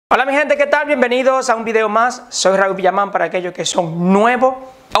Hola mi gente, ¿qué tal? Bienvenidos a un video más. Soy Raúl Villamán para aquellos que son nuevos.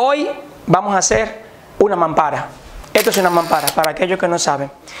 Hoy vamos a hacer una mampara. Esto es una mampara para aquellos que no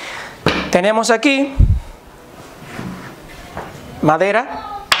saben. Tenemos aquí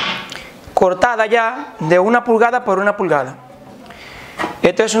madera cortada ya de 1 pulgada por 1 pulgada.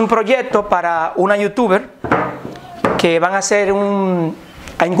 Esto es un proyecto para una youtuber que van a hacer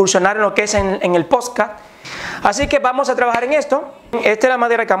a incursionar en lo que es en el podcast. Así que vamos a trabajar en esto. Esta es la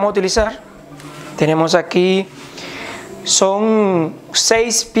madera que vamos a utilizar. Tenemos aquí, son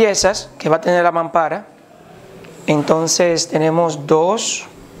 6 piezas que va a tener la mampara. Entonces tenemos 2,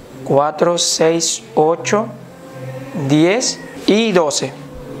 4, 6, 8, 10 y 12.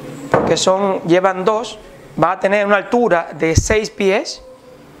 Porque llevan 2. Va a tener una altura de 6 pies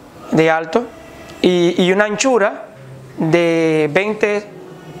de alto y una anchura de 20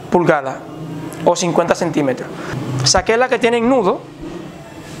 pulgadas o 50 centímetros. Saqué la que tiene nudo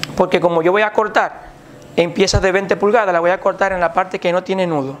porque como yo voy a cortar en piezas de 20 pulgadas, la voy a cortar en la parte que no tiene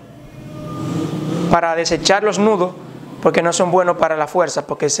nudo para desechar los nudos, porque no son buenos para la fuerza,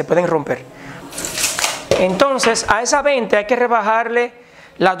 porque se pueden romper. Entonces a esa 20 hay que rebajarle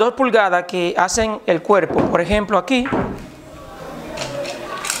las 2 pulgadas que hacen el cuerpo. Por ejemplo, aquí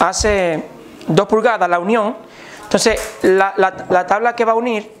hace 2 pulgadas la unión. Entonces la tabla que va a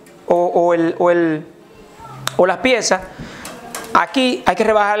unir o las piezas, aquí hay que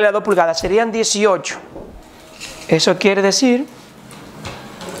rebajarle las 2 pulgadas, serían 18. Eso quiere decir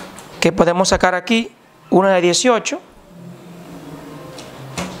que podemos sacar aquí una de 18.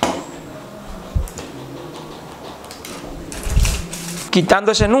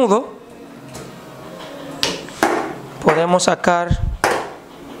 Quitando ese nudo, podemos sacar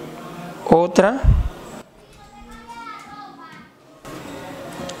otra.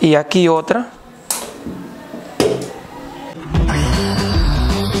 Y aquí otra.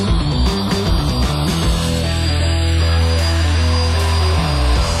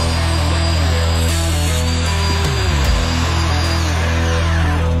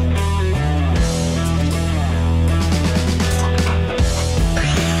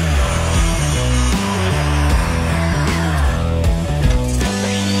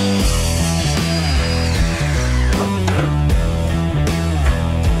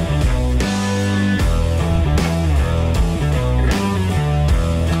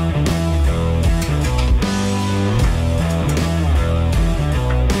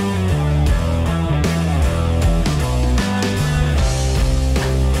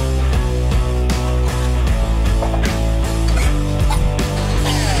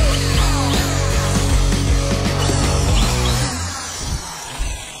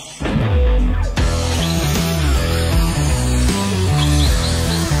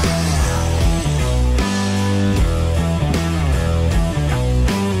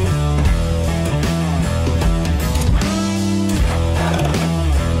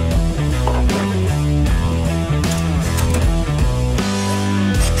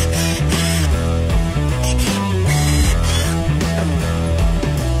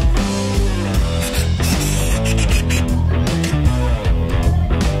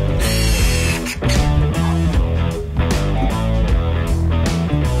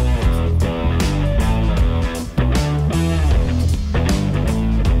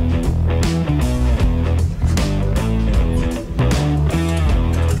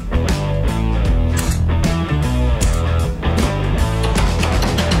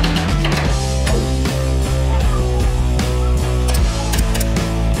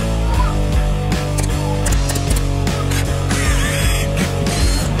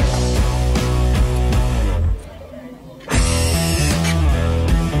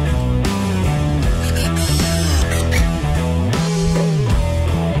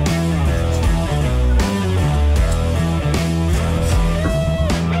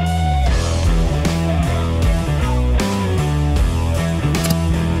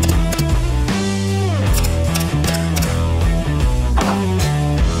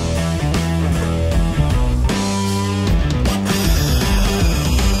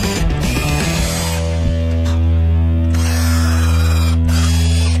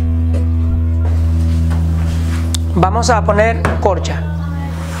 Vamos a poner corcha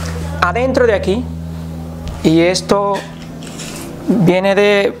adentro de aquí, y esto viene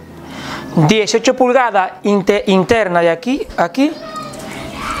de 18 pulgadas interna de aquí a aquí,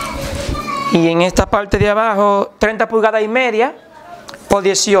 y en esta parte de abajo 30 pulgadas y media por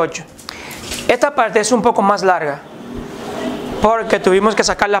 18. Esta parte es un poco más larga porque tuvimos que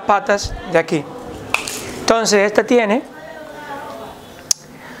sacar las patas de aquí. Entonces este tiene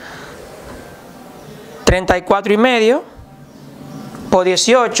 34 y medio por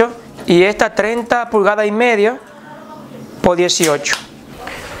 18 y esta 30 pulgadas y media por 18.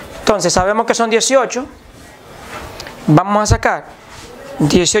 Entonces sabemos que son 18. Vamos a sacar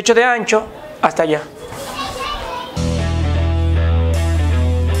 18 de ancho hasta allá.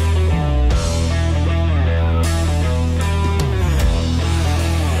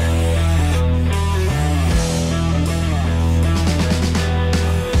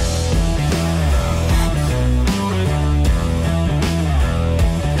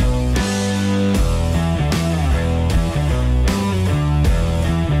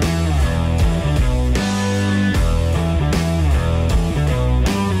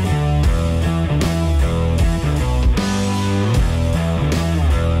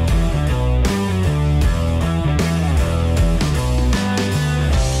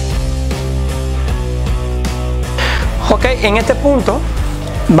 Ok, en este punto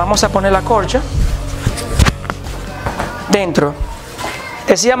vamos a poner la corcha dentro.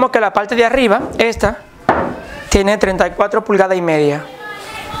 Decíamos que la parte de arriba, esta, tiene 34 pulgadas y media.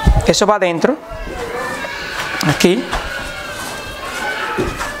 Eso va adentro, aquí.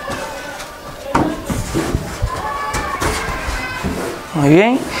 Muy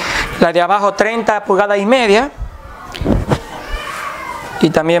bien. La de abajo 30 pulgadas y media. Y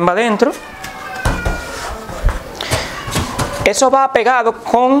también va adentro. Eso va pegado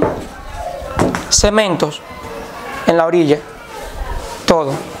con cementos en la orilla,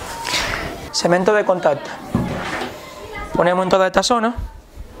 todo, cemento de contacto. Ponemos en toda esta zona.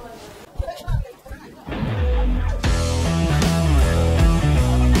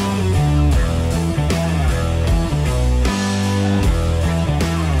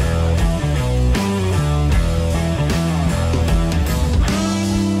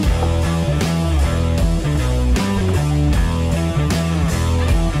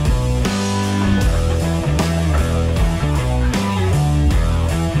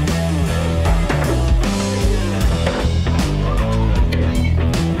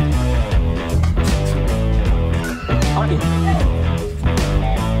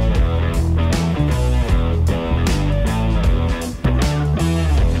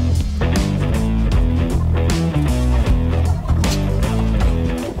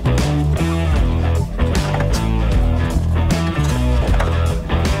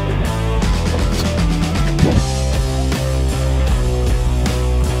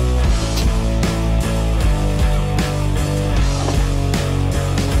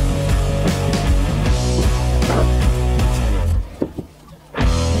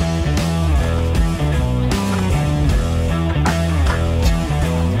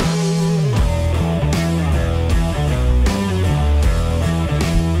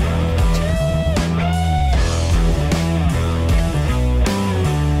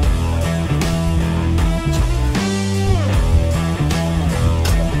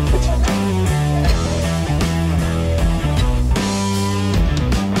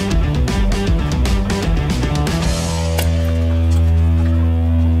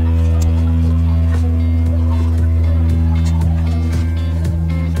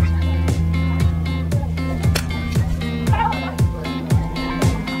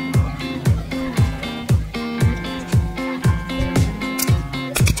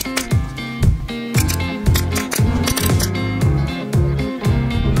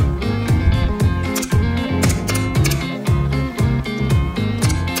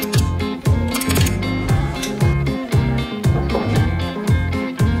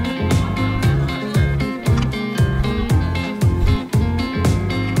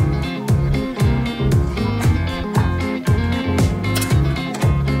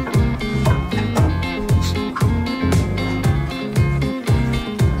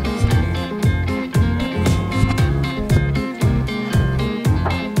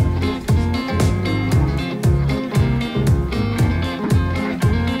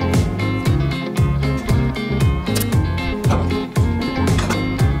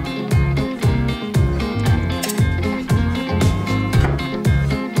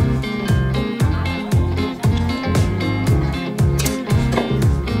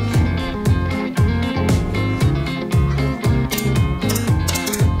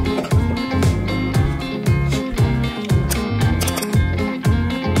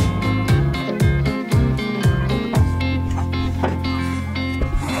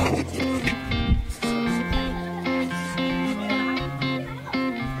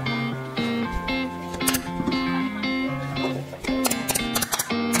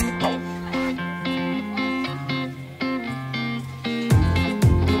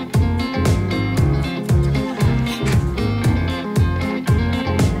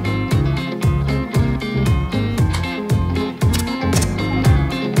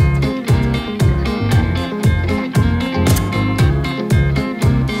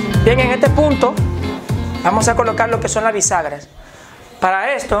 Bien, en este punto vamos a colocar lo que son las bisagras.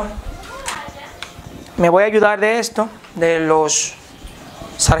 Para esto me voy a ayudar de esto, de los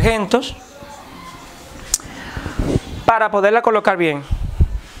sargentos, para poderla colocar bien.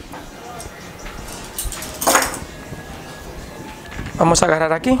 Vamos a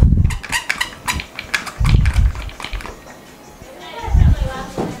agarrar aquí.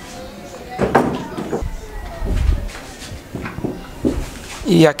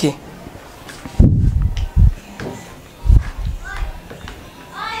 Y aquí.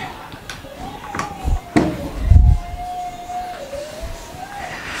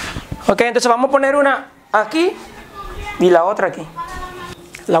 Ok, entonces vamos a poner una aquí y la otra aquí.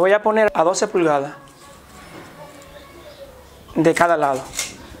 La voy a poner a 12 pulgadas de cada lado.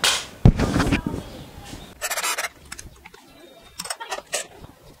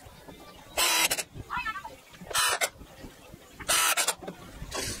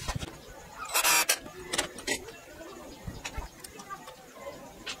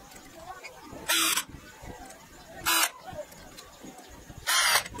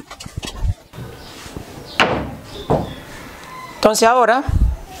 Entonces ahora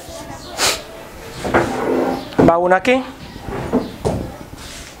va una aquí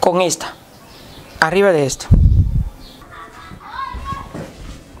con esta, arriba de esto.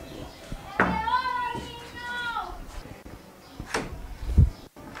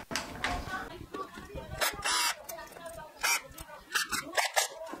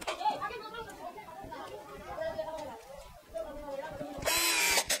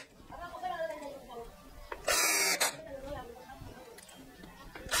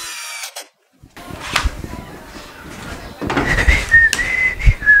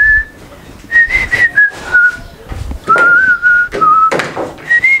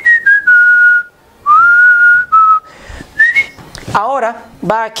 Ahora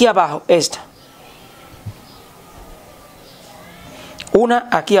va aquí abajo esta. Una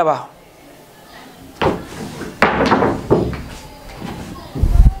aquí abajo.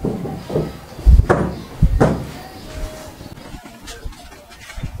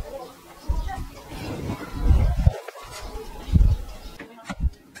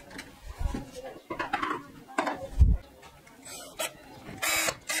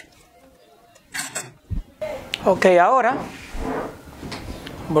 Ok, ahora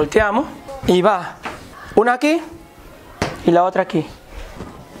volteamos y va una aquí y la otra aquí.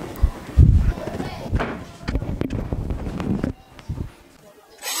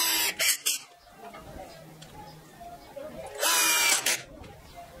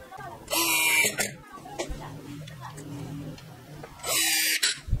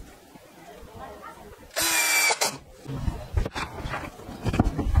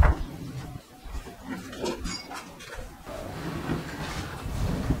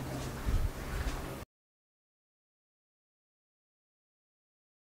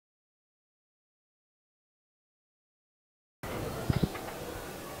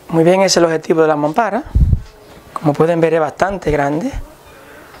 Muy bien, ese es el objetivo de la mampara. Como pueden ver, es bastante grande,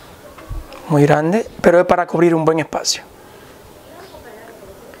 muy grande, pero es para cubrir un buen espacio.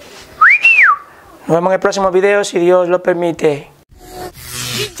 Nos vemos en el próximo video, si Dios lo permite.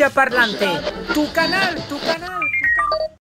 VillaParlante, tu canal, tu canal.